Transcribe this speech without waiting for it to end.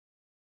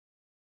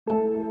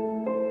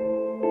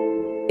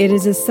It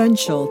is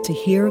essential to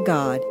hear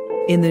God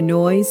in the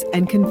noise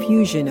and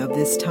confusion of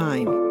this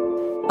time.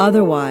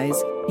 Otherwise,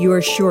 you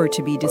are sure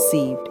to be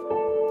deceived.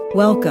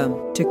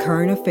 Welcome to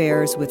Current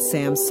Affairs with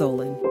Sam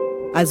Solon,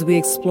 as we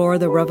explore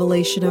the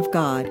revelation of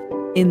God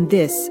in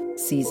this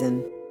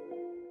season.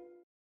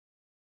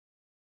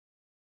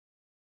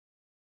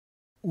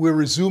 We're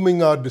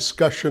resuming our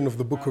discussion of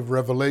the book of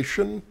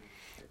Revelation,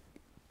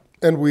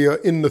 and we are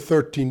in the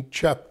 13th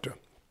chapter.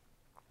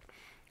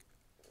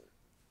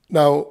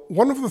 Now,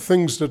 one of the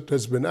things that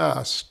has been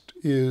asked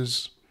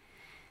is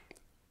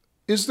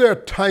there a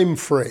time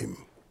frame,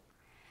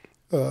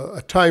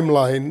 a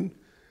timeline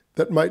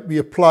that might be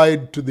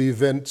applied to the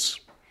events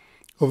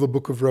of the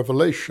book of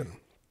Revelation?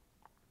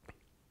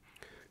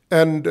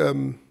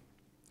 And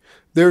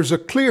there's a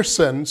clear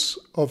sense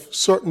of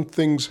certain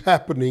things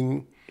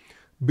happening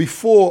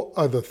before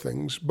other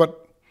things,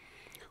 but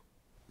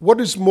what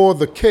is more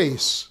the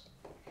case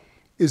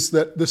is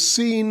that the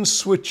scene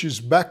switches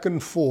back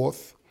and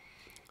forth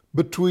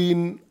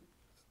between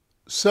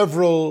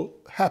several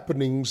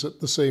happenings at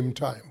the same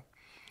time.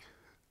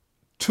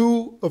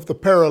 Two of the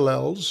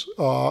parallels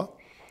are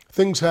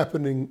things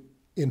happening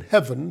in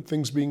heaven,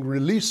 things being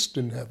released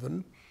in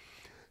heaven,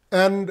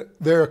 and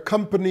their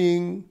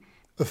accompanying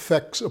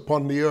effects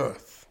upon the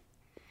earth.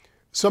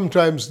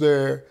 Sometimes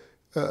they're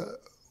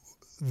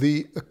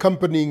the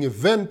accompanying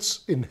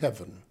events in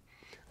heaven,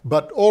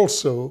 but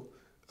also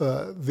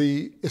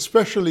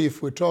especially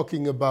if we're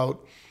talking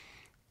about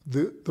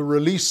the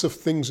release of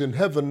things in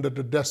heaven that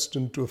are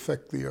destined to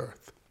affect the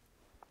earth.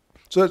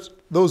 So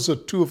those are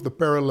two of the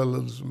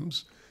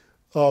parallelisms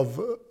of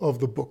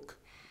the book.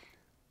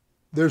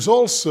 There's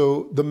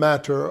also the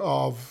matter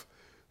of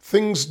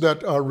things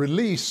that are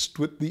released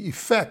with the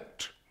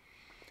effect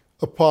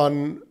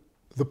upon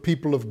the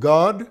people of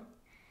God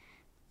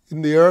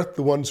in the earth,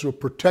 the ones who are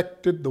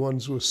protected, the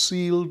ones who are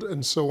sealed,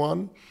 and so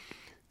on,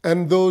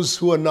 and those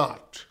who are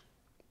not.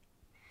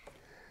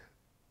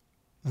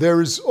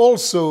 There is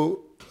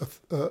also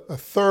a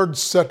third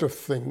set of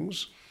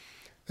things,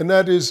 and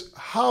that is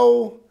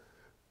how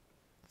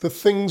the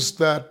things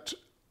that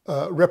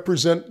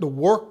represent the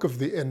work of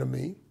the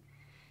enemy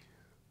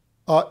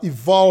are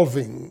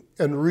evolving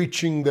and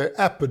reaching their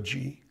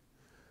apogee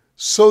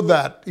so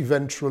that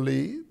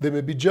eventually they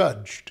may be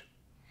judged.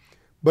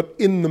 But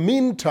in the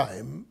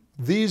meantime,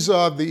 these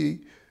are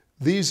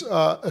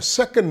a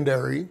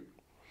secondary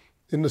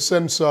in the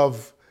sense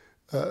of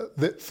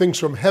the things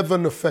from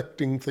heaven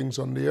affecting things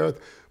on the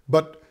earth,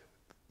 but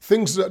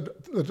things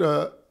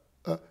the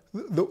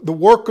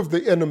work of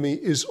the enemy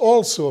is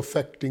also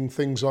affecting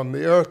things on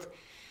the earth,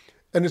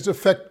 and it's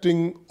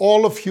affecting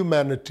all of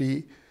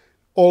humanity,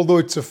 although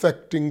it's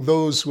affecting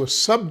those who are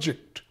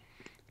subject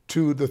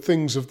to the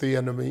things of the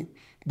enemy,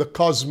 the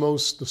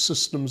cosmos, the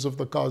systems of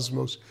the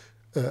cosmos,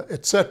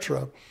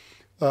 etc.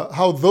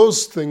 How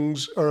those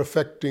things are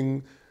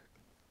affecting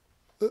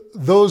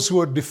those who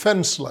are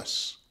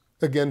defenseless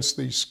against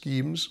these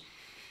schemes,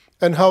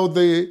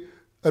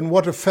 and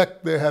what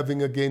effect they're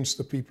having against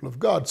the people of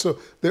God. So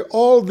there are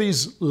all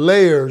these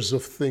layers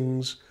of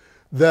things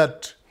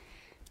that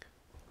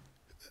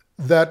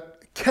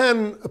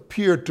can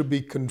appear to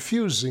be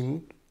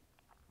confusing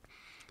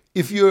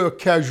if you're a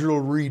casual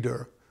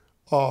reader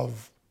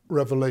of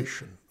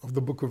Revelation, of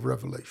the book of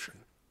Revelation.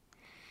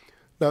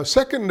 Now, a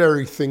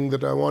secondary thing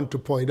that I want to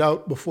point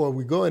out before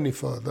we go any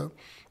further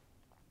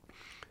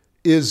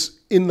is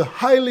in the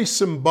highly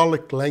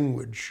symbolic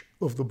language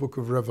of the book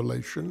of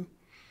Revelation,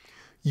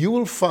 you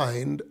will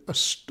find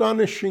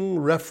astonishing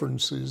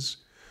references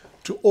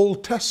to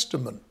Old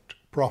Testament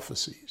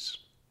prophecies.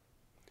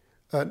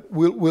 And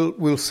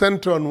we'll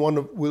center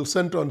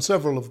on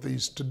several of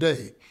these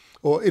today,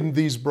 or in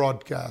these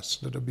broadcasts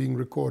that are being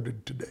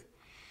recorded today.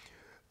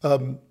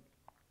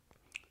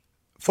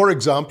 For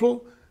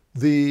example,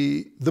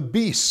 the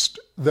beast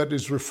that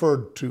is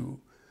referred to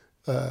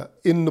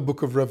in the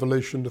book of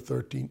Revelation, the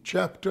 13th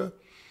chapter,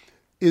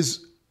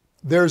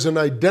 there's an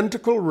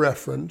identical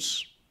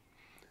reference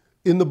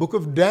in the book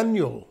of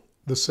Daniel,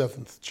 the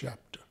 7th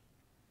chapter.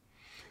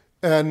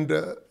 And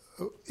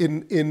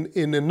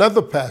in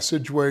another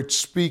passage where it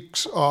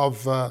speaks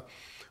of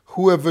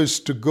whoever is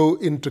to go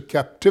into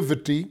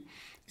captivity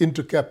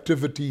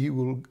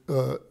who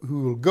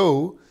will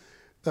go,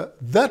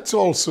 that's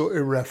also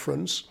a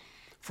reference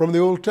from the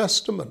Old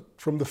Testament,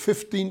 from the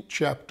 15th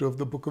chapter of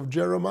the book of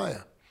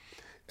Jeremiah.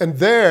 And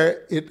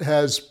there it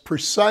has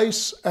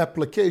precise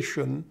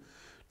application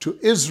to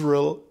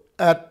Israel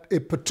at a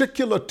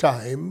particular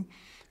time,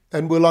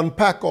 and we'll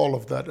unpack all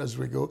of that as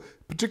we go,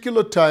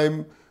 particular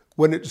time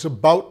when it's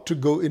about to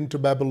go into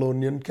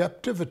Babylonian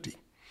captivity.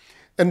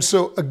 And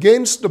so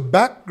against the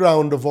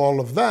background of all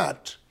of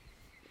that,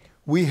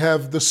 we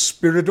have the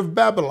spirit of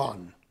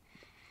Babylon,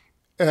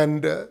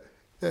 and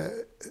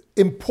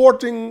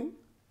importing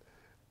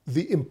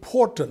the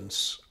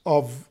importance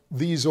of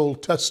these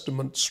Old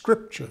Testament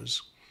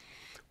scriptures,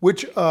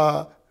 which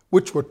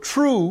were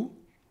true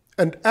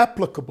and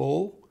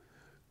applicable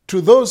to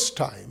those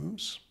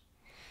times,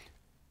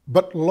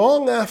 but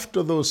long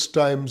after those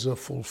times are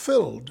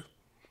fulfilled,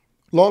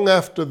 long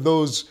after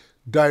those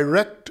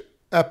direct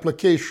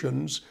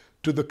applications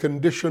to the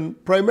condition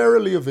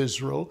primarily of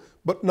Israel,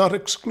 but not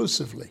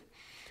exclusively.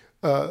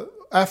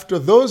 After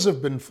those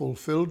have been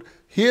fulfilled,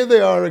 here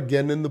they are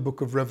again in the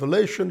book of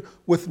Revelation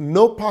with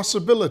no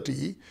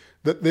possibility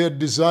that they're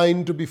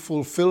designed to be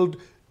fulfilled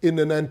in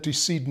an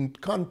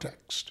antecedent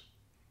context,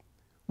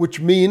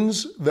 which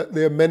means that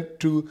they're meant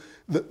to,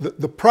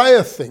 the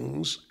prior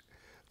things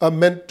are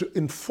meant to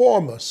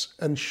inform us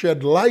and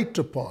shed light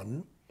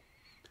upon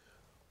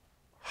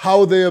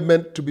how they are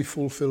meant to be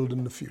fulfilled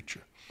in the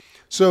future.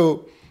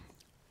 So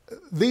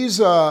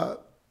these are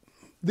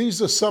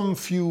some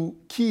few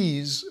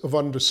keys of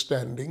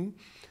understanding,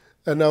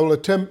 and I will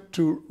attempt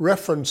to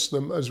reference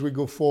them as we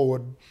go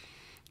forward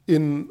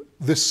in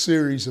this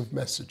series of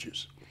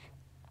messages.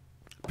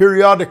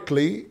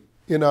 Periodically,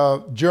 in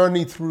our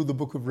journey through the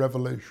book of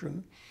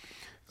Revelation,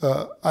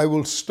 I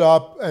will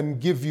stop and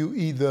give you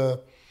either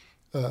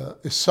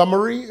a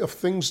summary of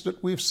things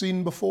that we've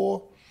seen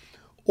before,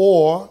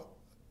 or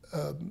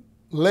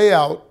lay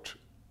out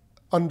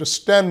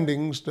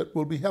understandings that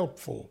will be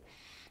helpful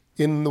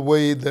in the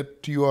way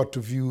that you are to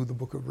view the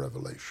book of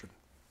Revelation.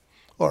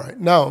 All right,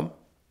 now,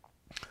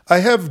 I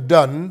have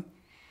done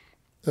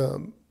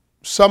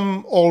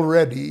some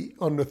already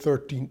on the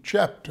 13th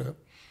chapter,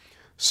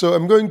 so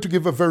I'm going to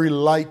give a very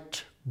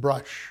light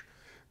brush.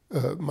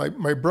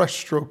 My brush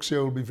strokes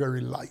here will be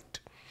very light.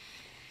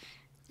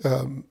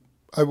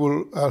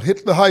 I'll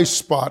hit the high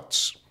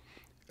spots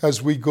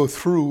as we go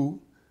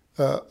through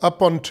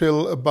up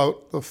until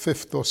about the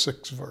 5th or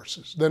 6th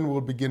verses. Then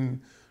we'll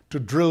begin to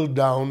drill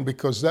down,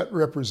 because that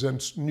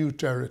represents new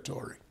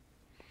territory.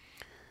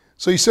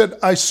 So he said,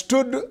 I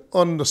stood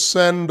on the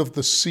sand of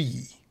the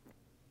sea,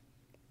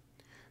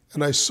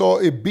 and I saw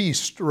a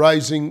beast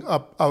rising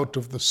up out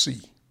of the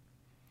sea,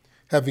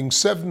 having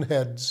 7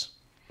 heads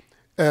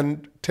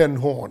and 10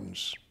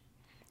 horns,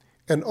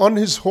 and on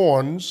his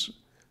horns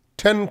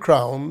 10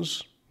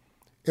 crowns,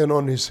 and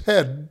on his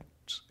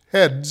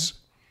heads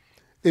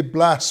a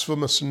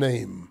blasphemous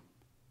name.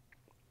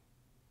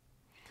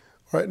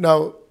 All right,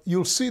 now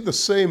you'll see the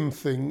same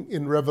thing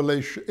in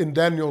Revelation, in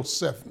Daniel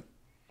 7.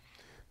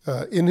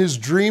 In his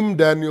dream,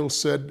 Daniel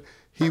said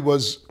he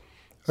was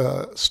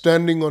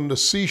standing on the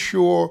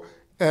seashore,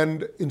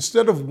 and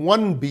instead of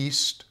one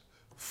beast,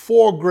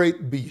 4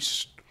 great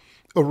beasts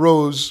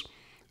arose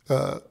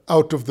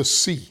out of the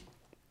sea.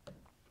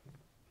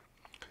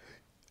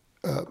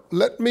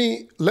 Let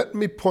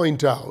me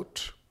point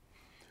out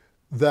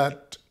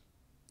that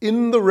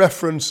in the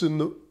reference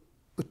to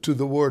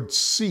the word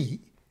sea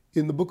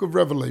in the book of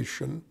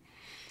Revelation,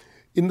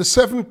 in the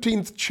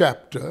 17th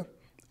chapter,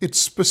 it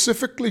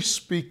specifically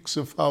speaks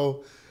of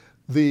how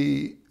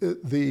the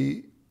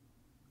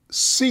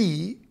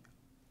sea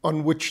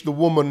on which the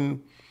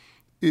woman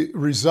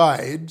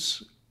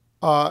resides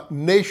are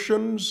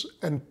nations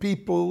and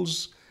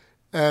peoples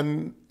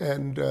and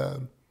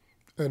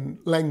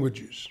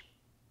languages.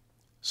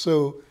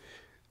 So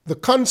the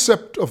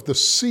concept of the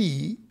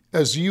sea,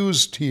 as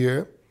used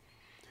here,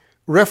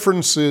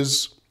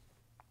 references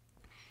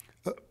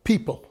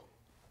people.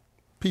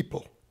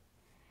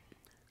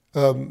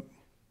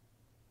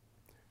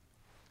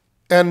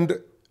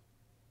 And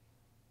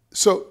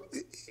so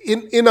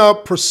in our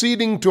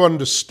proceeding to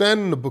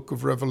understand the book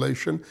of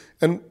Revelation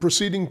and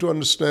proceeding to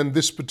understand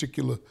this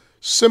particular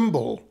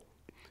symbol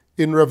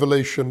in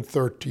Revelation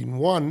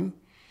 13:1,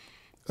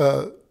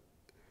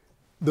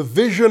 the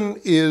vision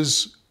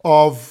is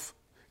of,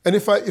 and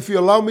if you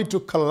allow me to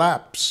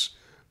collapse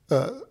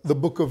the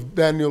book of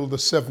Daniel, the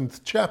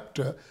 7th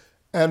chapter,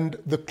 and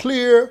the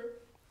clear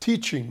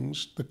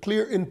teachings, the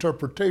clear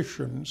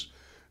interpretations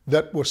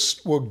that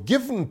were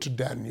given to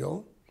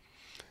Daniel,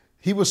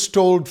 he was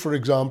told, for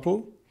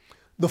example,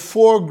 the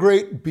 4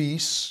 great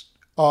beasts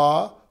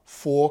are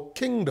 4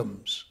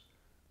 kingdoms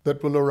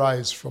that will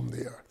arise from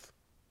the earth.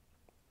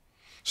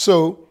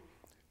 So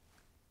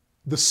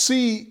the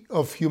sea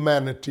of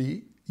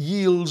humanity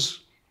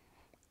yields,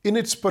 in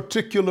its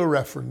particular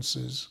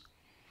references,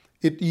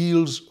 it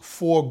yields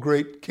 4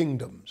 great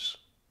kingdoms.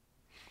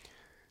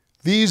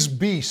 These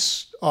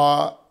beasts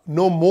are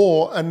no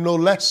more and no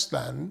less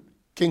than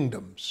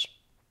kingdoms.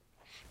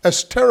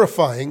 As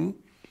terrifying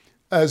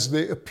as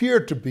they appear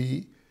to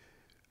be,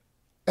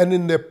 and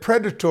in their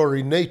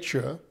predatory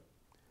nature,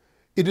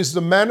 it is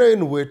the manner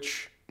in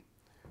which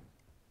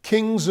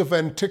kings of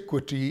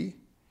antiquity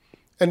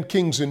and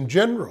kings in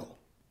general,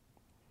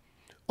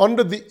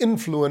 under the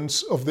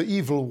influence of the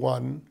evil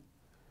one,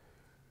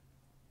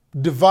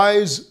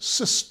 devise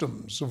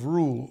systems of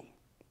rule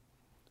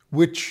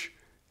which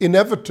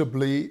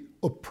inevitably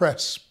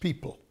oppress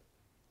people,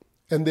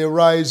 and they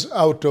rise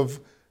out of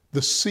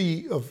the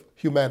sea of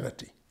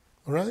humanity.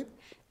 All right?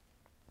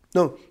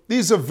 No,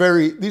 these are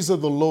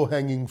the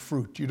low-hanging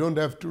fruit. You don't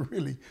have to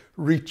really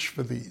reach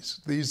for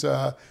these. These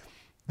are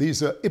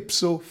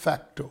ipso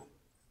facto.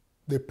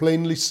 They're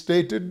plainly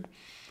stated,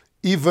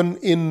 even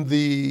in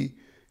the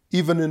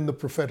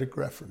prophetic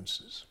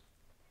references.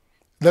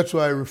 That's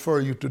why I refer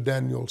you to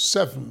Daniel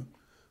 7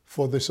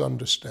 for this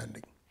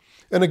understanding.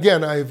 And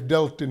again, I have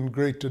dealt in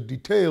greater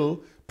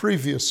detail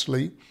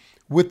previously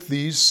with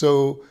these,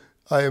 so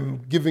I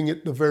am giving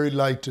it the very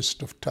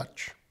lightest of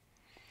touch.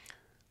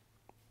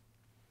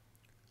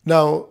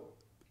 Now,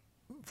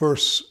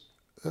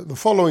 the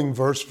following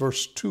verse,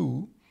 verse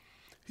 2,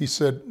 he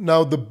said,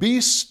 "Now the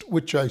beast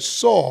which I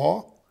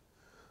saw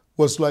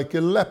was like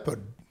a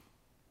leopard.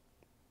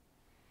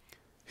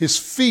 His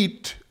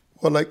feet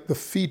were like the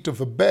feet of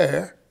a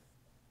bear,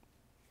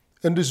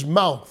 and his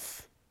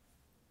mouth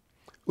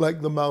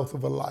like the mouth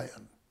of a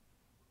lion."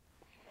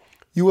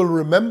 You will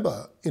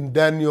remember in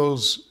Daniel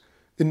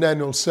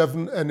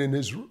 7 and in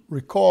his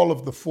recall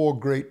of the 4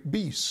 great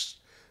beasts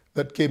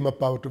that came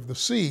up out of the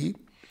sea,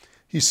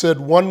 he said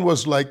one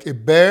was like a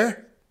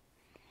bear,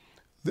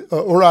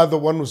 or rather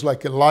one was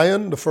like a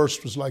lion. The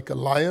first was like a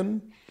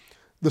lion.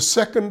 The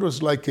second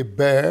was like a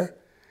bear.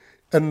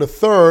 And the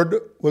third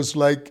was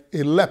like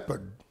a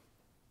leopard.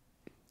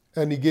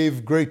 And he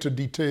gave greater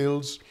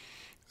details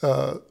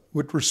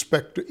with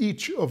respect to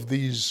each of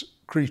these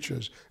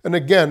creatures. And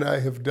again, I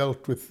have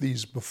dealt with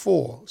these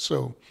before.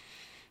 So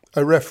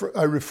I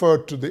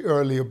referred to the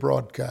earlier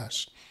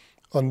broadcast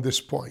on this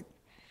point.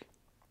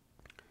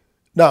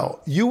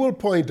 Now, you will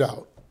point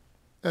out,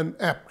 and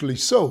aptly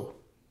so,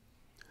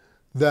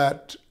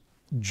 that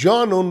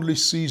John only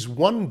sees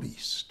one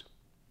beast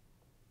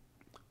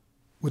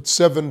with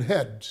 7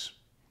 heads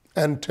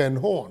and 10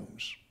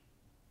 horns,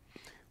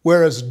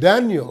 whereas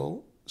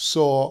Daniel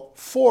saw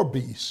 4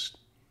 beasts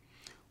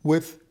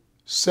with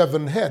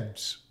 7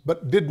 heads,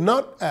 but did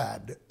not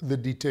add the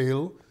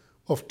detail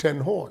of 10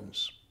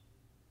 horns.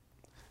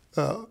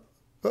 That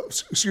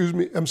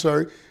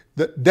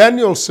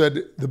Daniel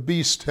said the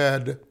beast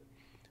had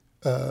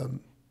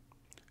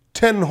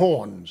 10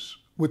 horns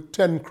with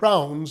 10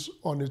 crowns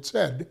on its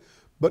head,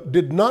 but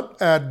did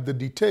not add the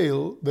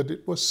detail that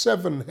it was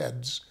 7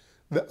 heads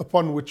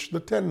upon which the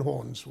 10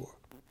 horns were.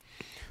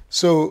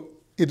 So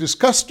it is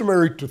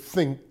customary to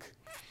think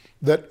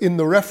that in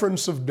the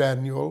reference of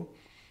Daniel,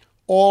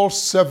 all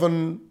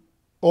 10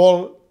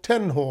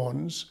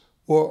 horns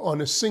were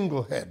on a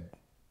single head.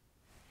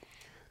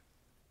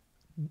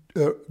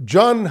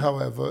 John,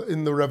 however,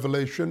 in the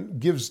Revelation,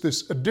 gives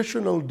this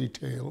additional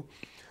detail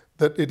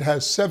that it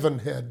has 7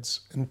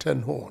 heads and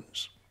 10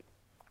 horns,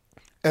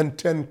 and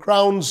 10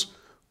 crowns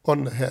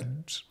on the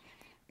heads.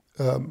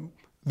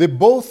 They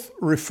both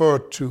refer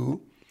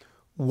to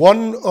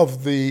one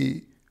of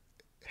the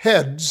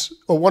heads,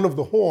 or one of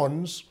the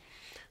horns,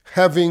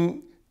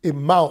 having a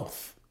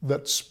mouth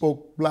that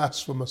spoke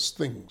blasphemous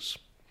things.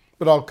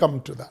 But I'll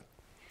come to that.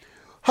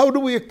 How do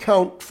we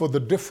account for the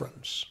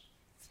difference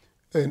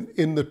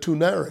in the 2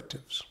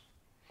 narratives?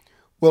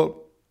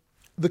 Well,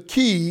 the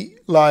key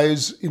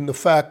lies in the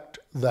fact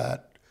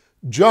that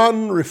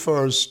John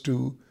refers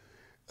to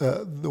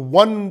the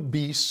one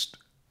beast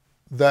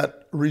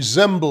that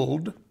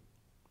resembled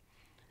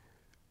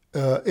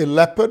a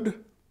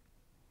leopard,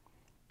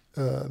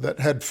 that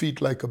had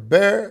feet like a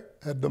bear,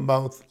 had the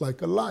mouth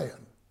like a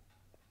lion.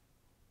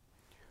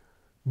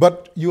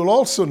 But you'll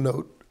also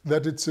note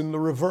that it's in the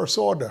reverse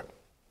order.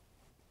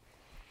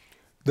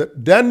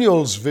 That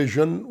Daniel's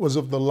vision was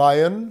of the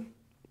lion,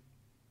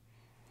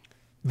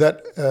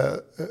 that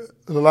the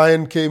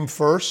lion came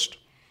first,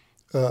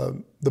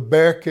 the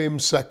bear came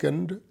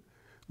second,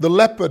 the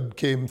leopard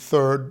came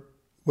third,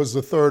 was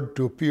the third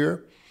to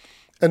appear,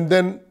 and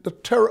then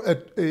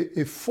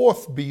a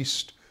fourth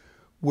beast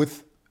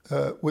with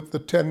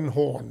the 10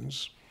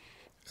 horns,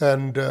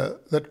 and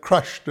that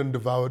crushed and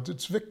devoured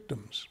its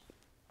victims.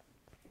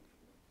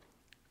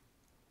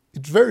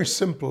 It's very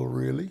simple,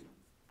 really.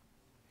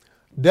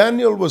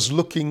 Daniel was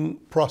looking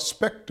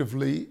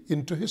prospectively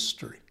into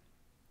history.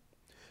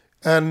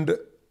 And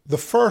the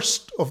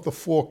first of the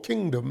 4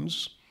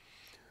 kingdoms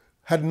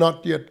had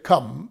not yet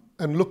come,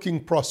 and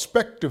looking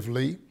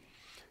prospectively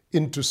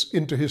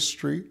into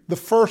history, the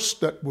first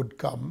that would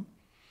come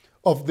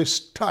of this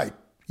type.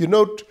 You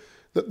note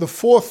that the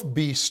 4th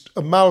beast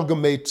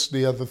amalgamates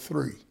the other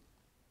 3. In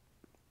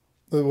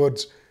other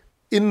words,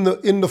 in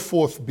the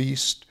 4th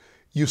beast,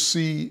 you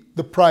see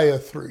the prior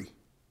 3.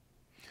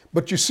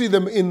 But you see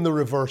them in the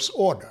reverse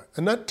order.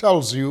 And that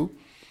tells you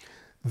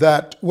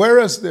that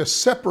whereas they're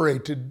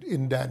separated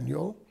in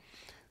Daniel,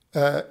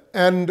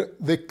 and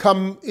they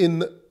come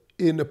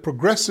in a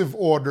progressive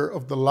order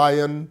of the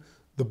lion,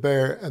 the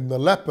bear, and the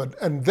leopard,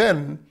 and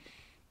then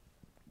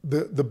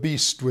the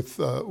beast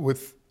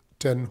with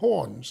 10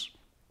 horns,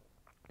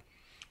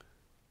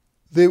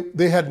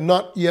 they had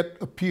not yet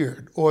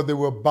appeared, or they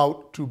were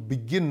about to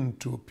begin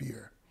to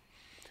appear.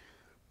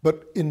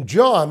 But in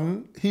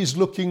John, he's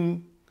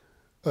looking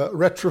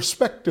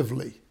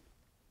retrospectively,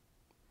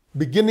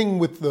 beginning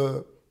with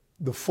the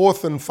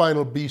 4th and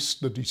final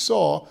beast that he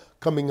saw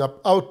coming up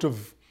out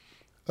of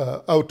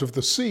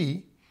the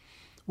sea.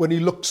 When he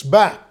looks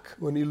back,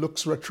 when he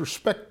looks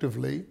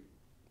retrospectively,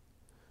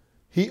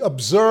 he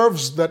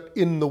observes that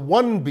in the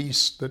one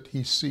beast that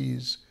he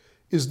sees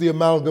is the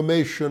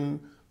amalgamation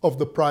of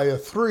the prior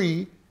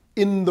 3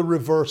 in the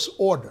reverse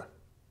order.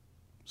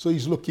 So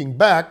he's looking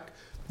back.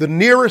 The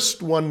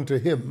nearest one to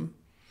him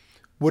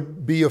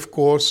would be, of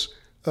course,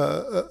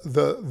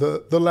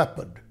 the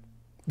leopard.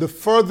 The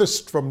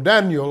furthest from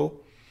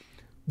Daniel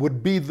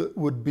would be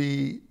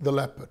the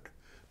leopard.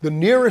 The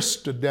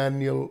nearest to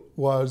Daniel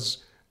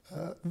was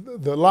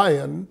the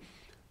lion.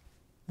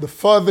 The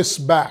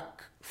furthest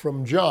back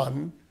from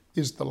John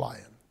is the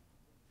lion.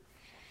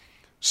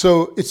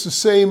 So it's the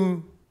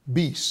same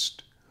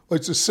beast, or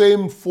it's the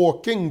same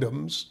four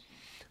kingdoms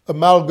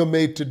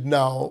amalgamated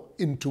now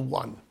into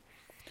one.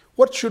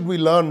 What should we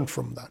learn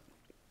from that?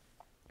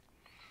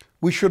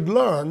 We should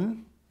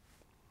learn,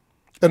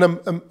 and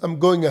I'm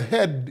going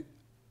ahead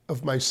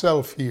of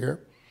myself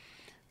here,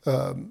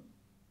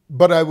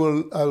 but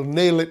I'll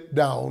nail it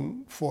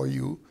down for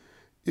you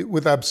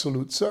with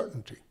absolute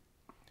certainty.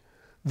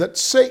 That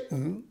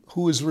Satan,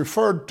 who is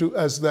referred to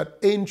as that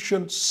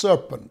ancient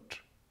serpent,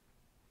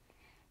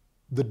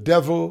 the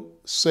devil,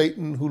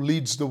 Satan, who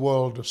leads the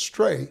world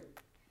astray,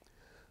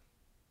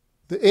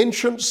 the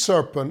ancient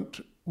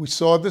serpent, we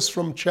saw this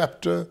from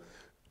chapter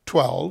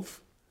 12,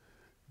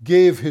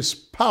 gave his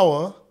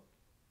power,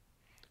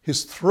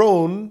 his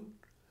throne,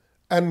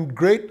 and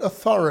great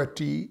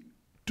authority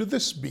to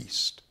this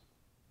beast.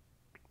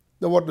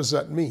 Now, what does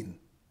that mean?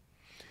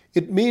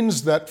 It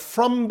means that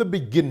from the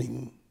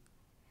beginning,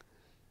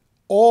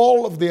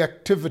 all of the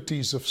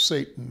activities of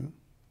Satan,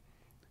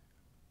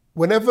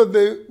 whenever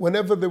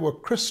they were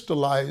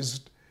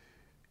crystallized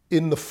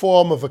in the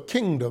form of a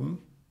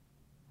kingdom,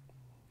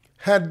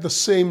 had the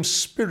same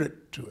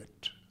spirit to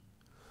it.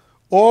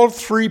 All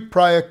three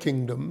prior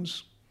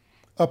kingdoms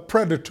are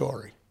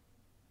predatory,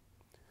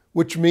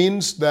 which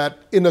means that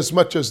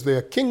inasmuch as they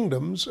are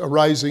kingdoms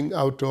arising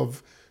out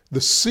of the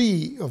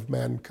sea of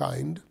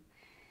mankind,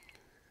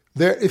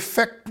 their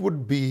effect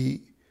would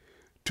be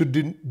to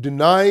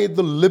deny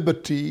the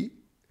liberty,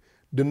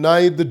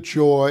 deny the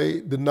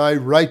joy, deny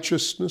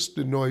righteousness,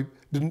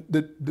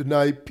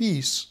 deny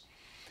peace,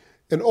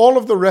 and all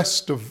of the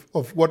rest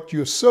of what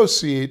you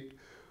associate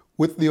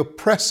with the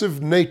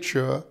oppressive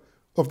nature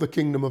of the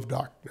kingdom of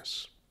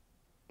darkness.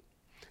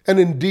 And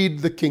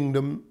indeed,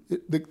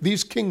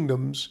 these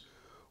kingdoms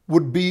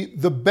would be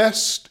the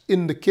best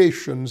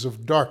indications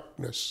of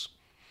darkness,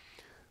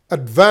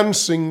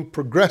 advancing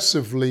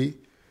progressively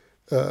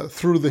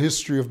through the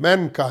history of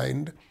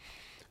mankind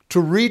to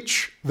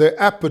reach their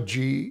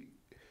apogee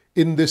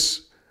in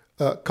this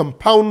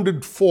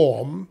compounded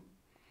form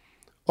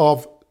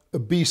of a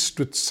beast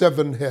with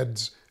 7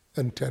 heads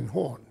and 10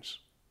 horns.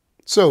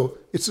 So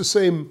it's the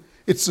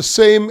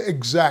same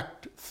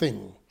exact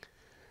thing,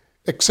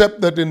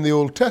 except that in the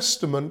Old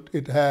Testament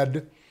it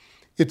had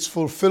its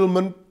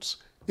fulfillment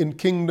in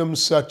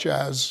kingdoms such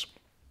as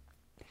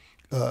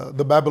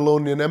the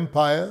Babylonian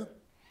Empire,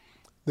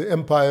 the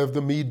empire of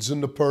the Medes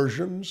and the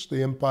Persians,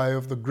 the empire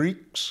of the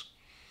Greeks,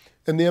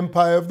 and the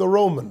empire of the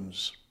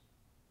Romans,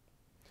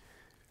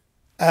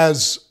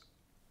 as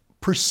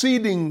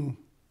preceding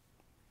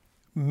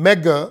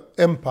mega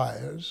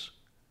empires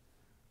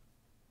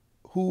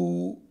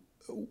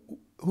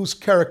whose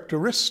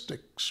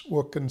characteristics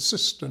were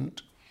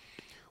consistent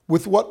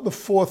with what the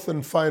fourth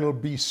and final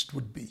beast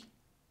would be,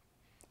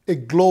 a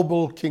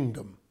global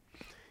kingdom,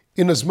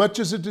 inasmuch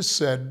as it is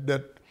said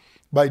that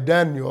by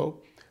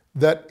Daniel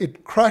that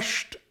it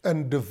crushed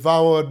and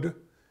devoured,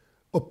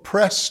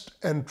 oppressed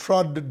and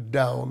trodden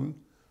down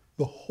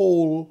the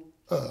whole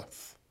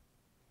earth.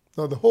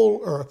 Now, the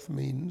whole earth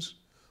means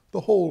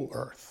the whole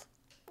earth.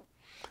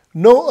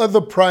 No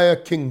other prior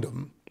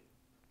kingdom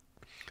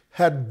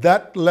had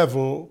that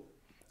level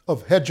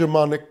of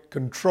hegemonic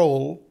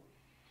control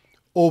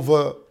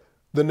over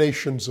the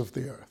nations of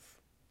the earth.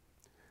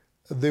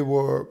 They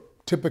were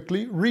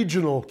typically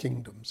regional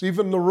kingdoms.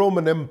 Even the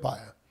Roman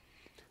Empire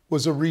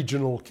was a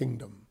regional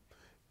kingdom.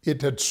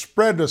 It had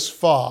spread as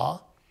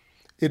far,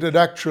 it had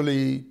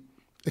actually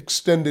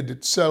extended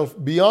itself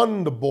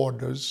beyond the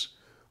borders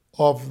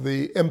of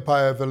the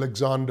empire of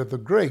Alexander the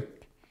Great.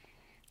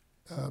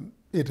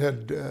 It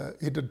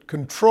had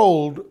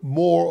controlled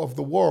more of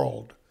the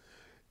world.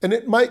 And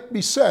it might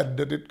be said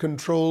that it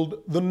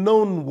controlled the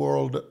known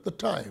world at the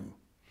time.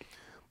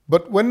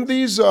 But when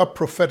these are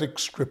prophetic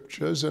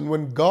scriptures and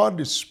when God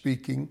is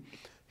speaking,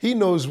 he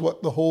knows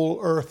what the whole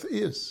earth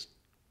is.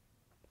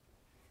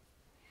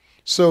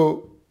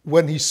 So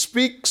when he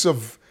speaks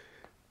of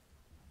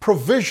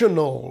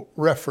provisional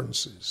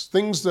references,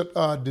 things that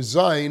are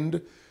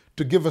designed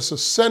to give us a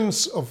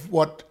sense of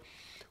what,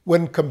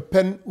 when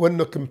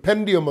the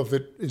compendium of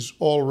it is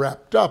all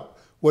wrapped up,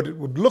 what it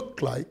would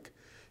look like,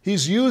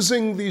 he's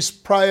using these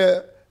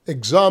prior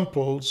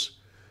examples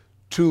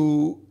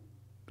to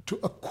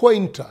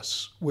acquaint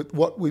us with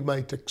what we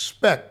might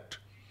expect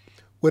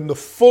when the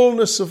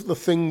fullness of the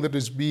thing that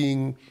is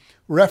being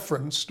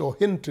referenced or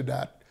hinted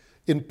at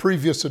in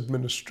previous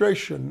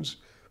administrations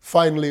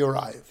finally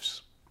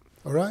arrives.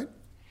 All right?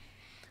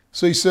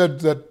 So he said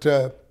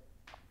that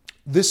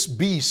this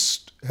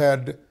beast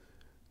had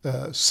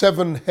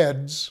 7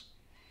 heads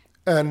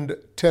and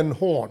 10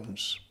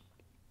 horns.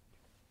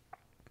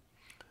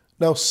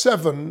 Now,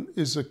 7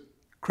 is a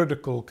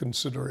critical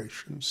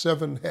consideration,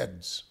 7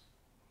 heads.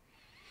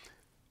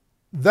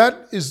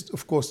 That is,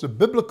 of course, the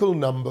biblical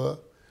number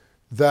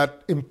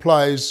that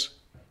implies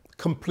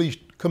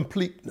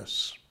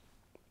completeness.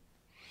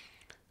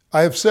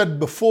 I have said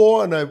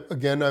before, and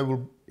I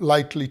will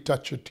lightly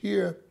touch it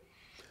here,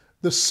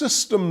 the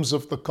systems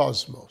of the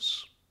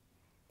cosmos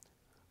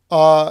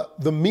are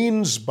the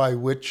means by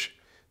which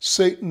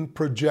Satan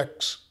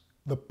projects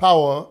the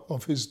power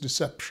of his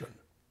deception.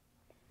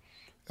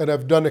 And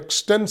I've done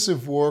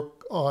extensive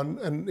work on,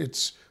 and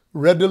it's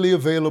readily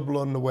available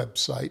on the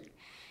website,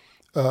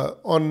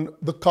 on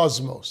the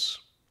cosmos,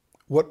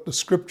 what the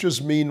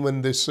scriptures mean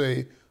when they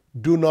say,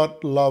 do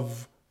not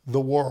love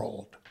the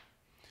world,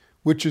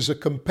 which is a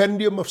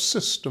compendium of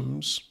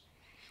systems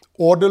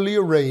orderly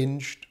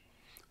arranged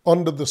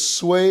under the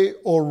sway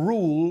or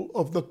rule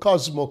of the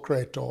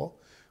cosmocrator,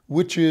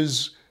 which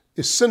is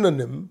a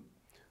synonym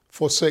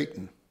for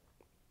Satan.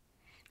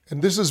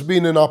 And this has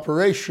been in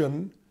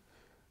operation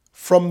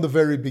from the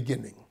very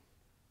beginning.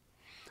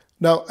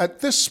 Now, at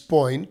this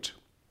point,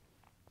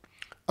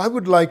 I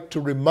would like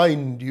to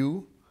remind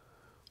you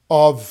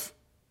of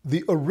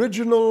the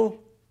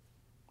original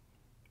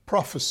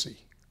prophecy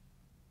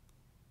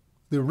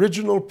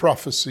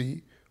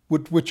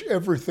with which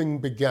everything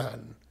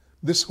began.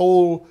 This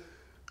whole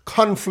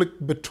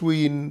conflict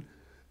between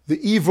the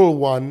evil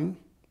one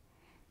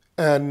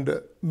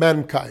and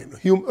mankind,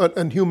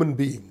 and human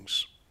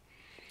beings.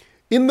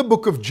 In the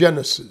book of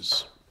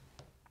Genesis,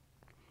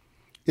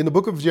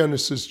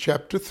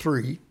 chapter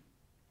 3,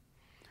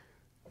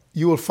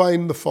 you will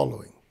find the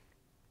following.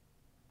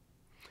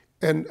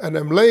 And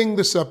I'm laying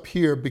this up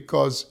here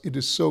because it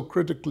is so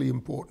critically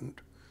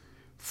important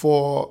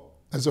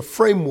as a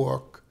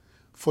framework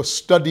for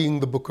studying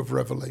the book of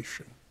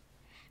Revelation,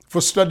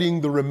 for studying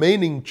the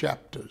remaining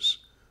chapters,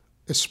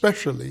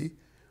 especially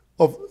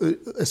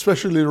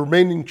the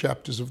remaining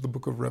chapters of the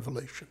book of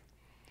Revelation.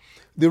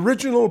 The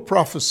original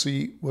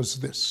prophecy was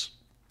this.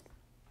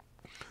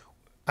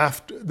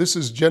 This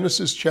is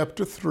Genesis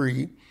chapter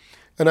 3,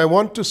 and I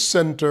want to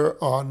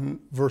center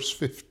on verse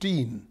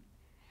 15,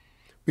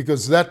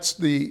 because that's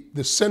the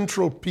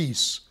central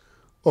piece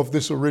of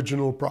this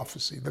original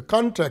prophecy. The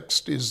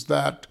context is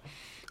that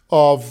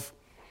of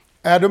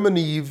Adam and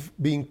Eve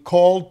being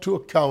called to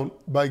account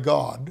by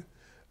God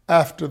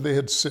after they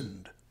had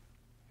sinned.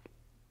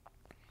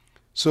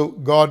 So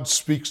God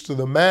speaks to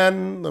the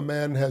man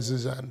has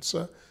his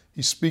answer.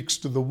 He speaks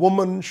to the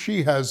woman,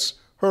 she has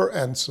her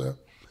answer.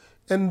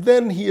 And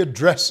then he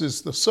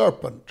addresses the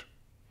serpent.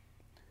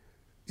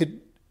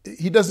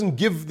 He doesn't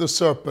give the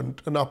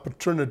serpent an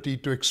opportunity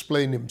to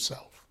explain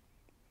himself.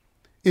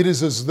 It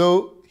is as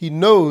though he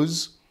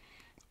knows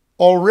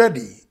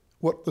already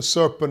what the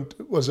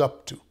serpent was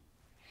up to.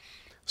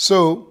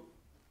 So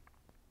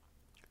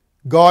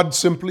God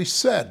simply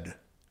said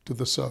to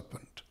the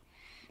serpent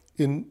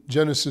in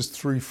Genesis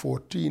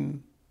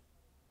 3:14,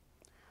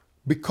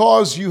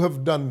 because you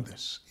have done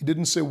this. He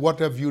didn't say, what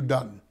have you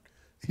done?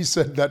 He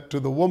said that to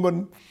the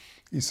woman,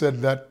 he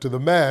said that to the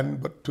man,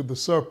 but to the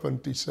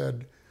serpent he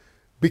said,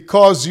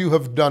 because you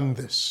have done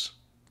this,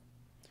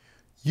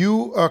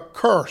 you are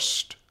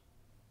cursed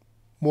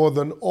more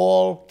than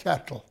all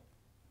cattle,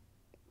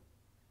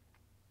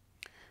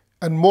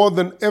 and more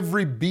than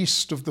every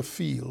beast of the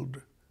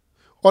field.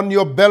 On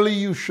your belly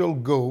you shall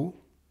go,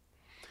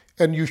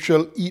 and you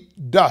shall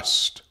eat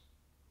dust.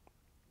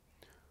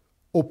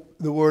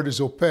 The word is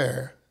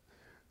oper,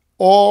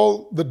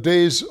 all the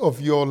days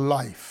of your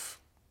life.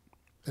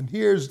 And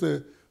here's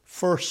the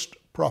first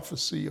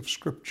prophecy of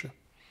Scripture,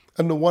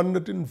 and the one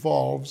that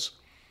involves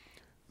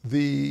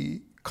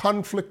the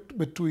conflict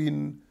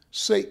between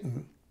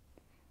Satan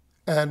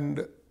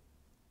and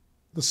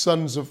the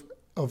sons of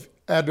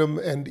Adam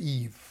and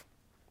Eve.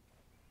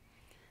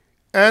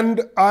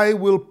 And I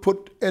will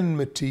put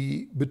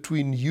enmity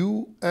between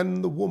you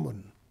and the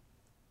woman,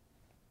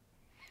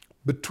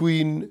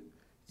 between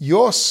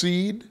your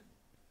seed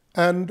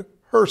and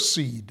her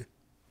seed.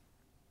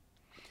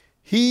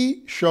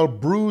 He shall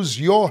bruise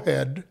your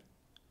head,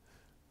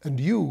 and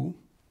you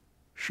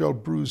shall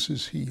bruise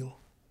his heel.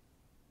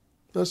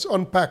 Let's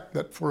unpack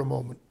that for a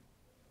moment.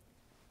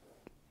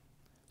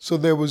 So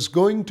there was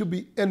going to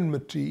be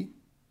enmity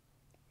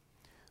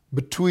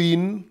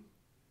between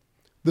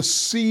the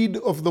seed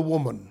of the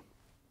woman.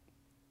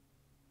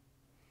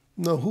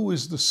 Now, who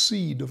is the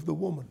seed of the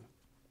woman?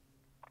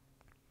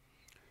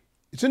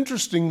 It's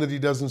interesting that he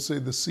doesn't say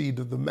the seed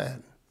of the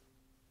man,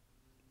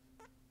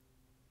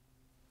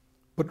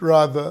 but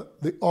rather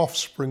the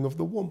offspring of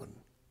the woman.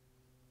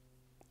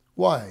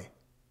 Why?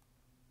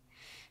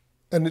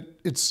 And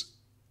it's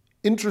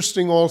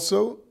interesting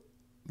also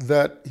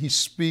that he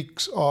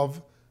speaks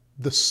of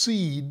the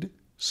seed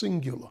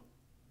singular.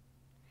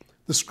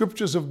 The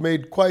scriptures have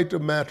made quite a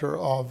matter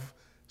of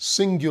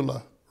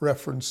singular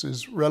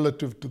references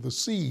relative to the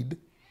seed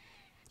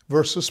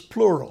versus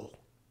plural.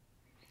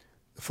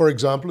 For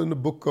example, in the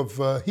book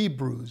of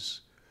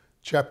Hebrews,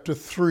 chapter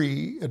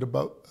 3, at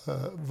about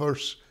in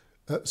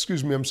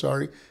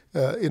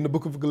the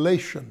book of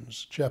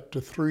Galatians, chapter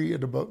 3,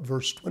 at about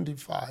verse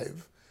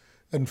 25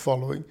 and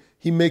following,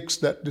 he makes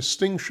that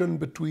distinction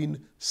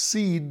between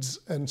seeds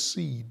and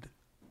seed,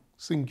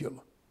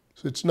 singular.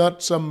 So it's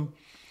not some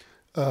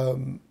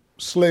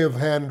sleight of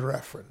hand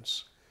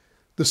reference.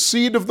 The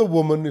seed of the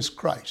woman is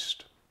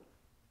Christ.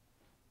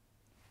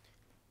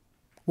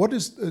 What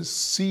is the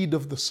seed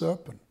of the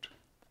serpent?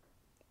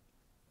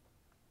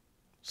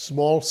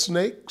 Small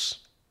snakes?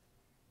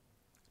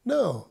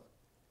 No.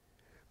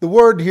 The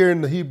word here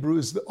in the Hebrew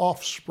is the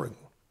offspring.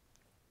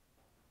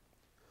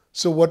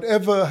 So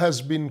whatever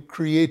has been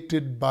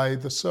created by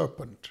the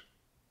serpent.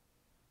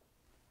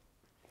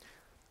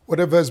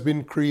 Whatever has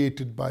been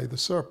created by the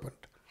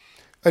serpent.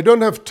 I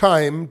don't have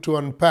time to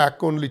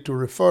unpack, only to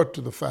refer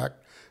to the fact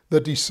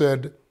that he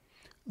said,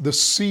 the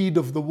seed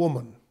of the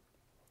woman.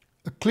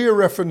 A clear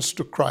reference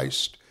to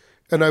Christ.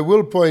 And I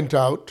will point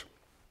out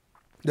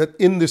that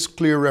in this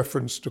clear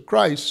reference to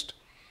Christ,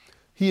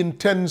 he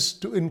intends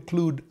to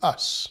include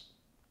us.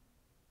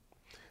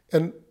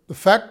 And the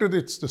fact that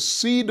it's the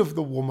seed of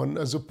the woman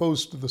as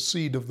opposed to the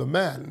seed of the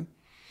man,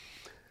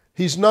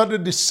 he's not a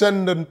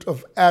descendant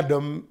of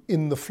Adam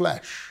in the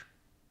flesh.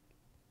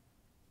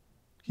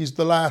 He's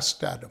the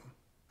last Adam.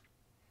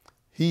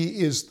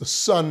 He is the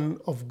Son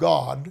of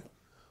God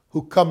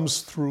who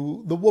comes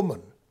through the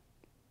woman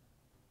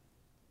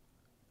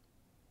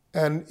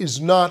and is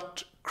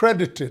not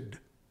credited,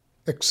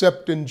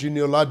 except in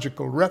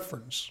genealogical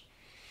reference,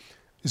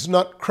 is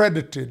not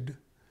credited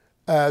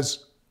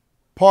as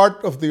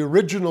part of the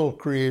original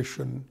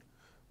creation,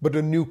 but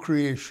a new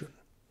creation.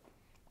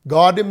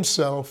 God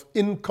himself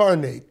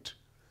incarnate,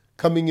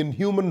 coming in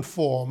human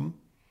form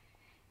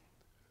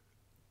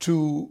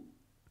to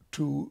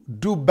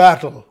do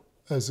battle,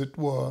 as it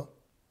were,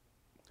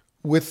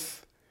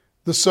 with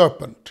the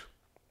serpent.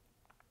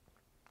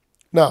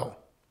 Now,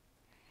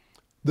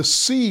 the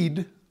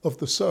seed of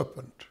the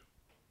serpent.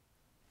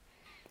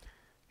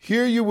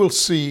 Here you will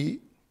see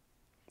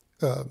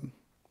if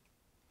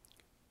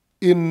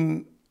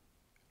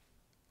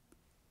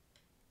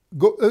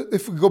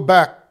we go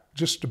back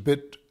just a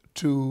bit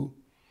to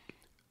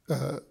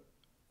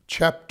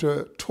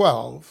chapter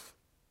 12,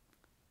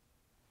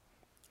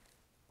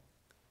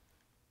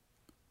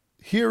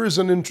 here is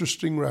an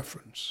interesting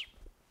reference.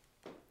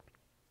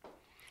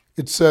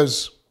 It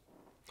says,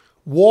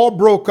 war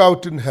broke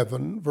out in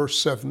heaven, verse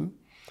 7.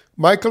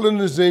 Michael and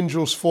his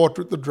angels fought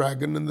with the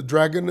dragon, and the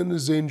dragon and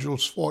his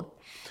angels fought,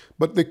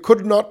 but they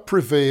could not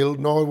prevail,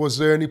 nor was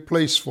there any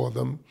place for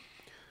them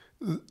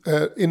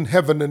in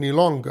heaven any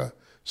longer.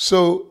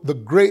 So the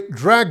great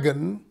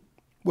dragon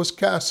was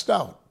cast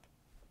out.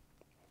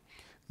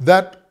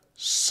 That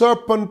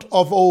serpent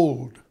of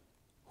old,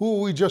 who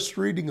are we just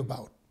reading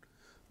about?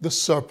 The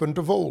serpent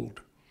of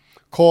old,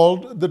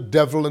 called the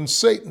devil and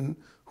Satan,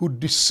 who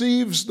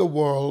deceives the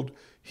world,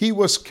 he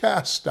was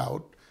cast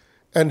out,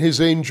 and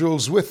his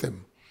angels with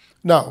him.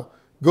 Now,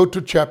 go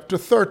to chapter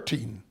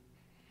 13.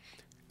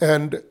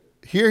 And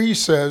here he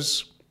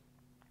says,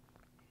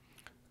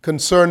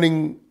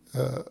 concerning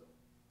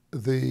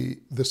the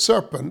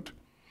serpent,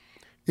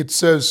 it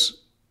says,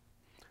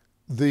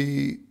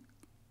 the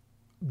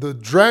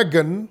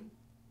dragon,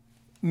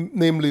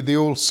 namely the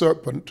old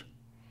serpent,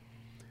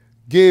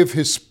 gave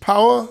his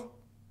power,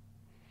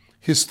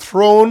 his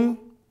throne,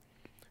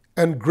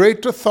 and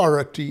great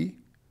authority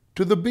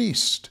to the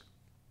beast,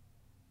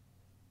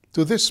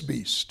 to this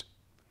beast.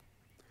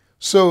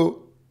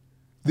 So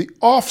the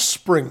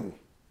offspring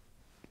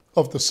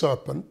of the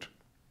serpent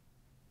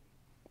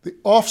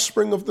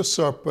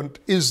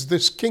is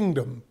this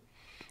kingdom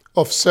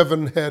of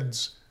 7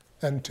 heads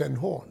and 10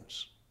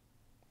 horns.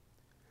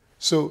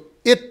 So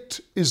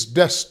it is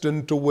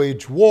destined to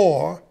wage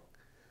war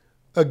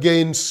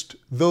against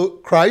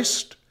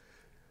Christ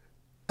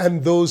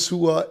and those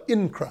who are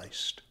in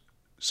Christ.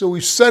 So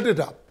we set it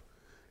up,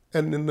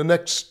 and in the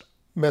next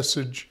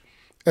message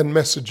and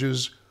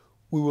messages,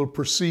 we will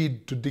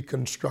proceed to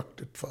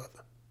deconstruct it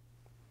further.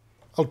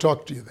 I'll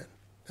talk to you then.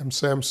 I'm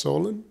Sam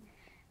Solon.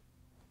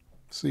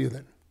 See you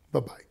then.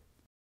 Bye-bye.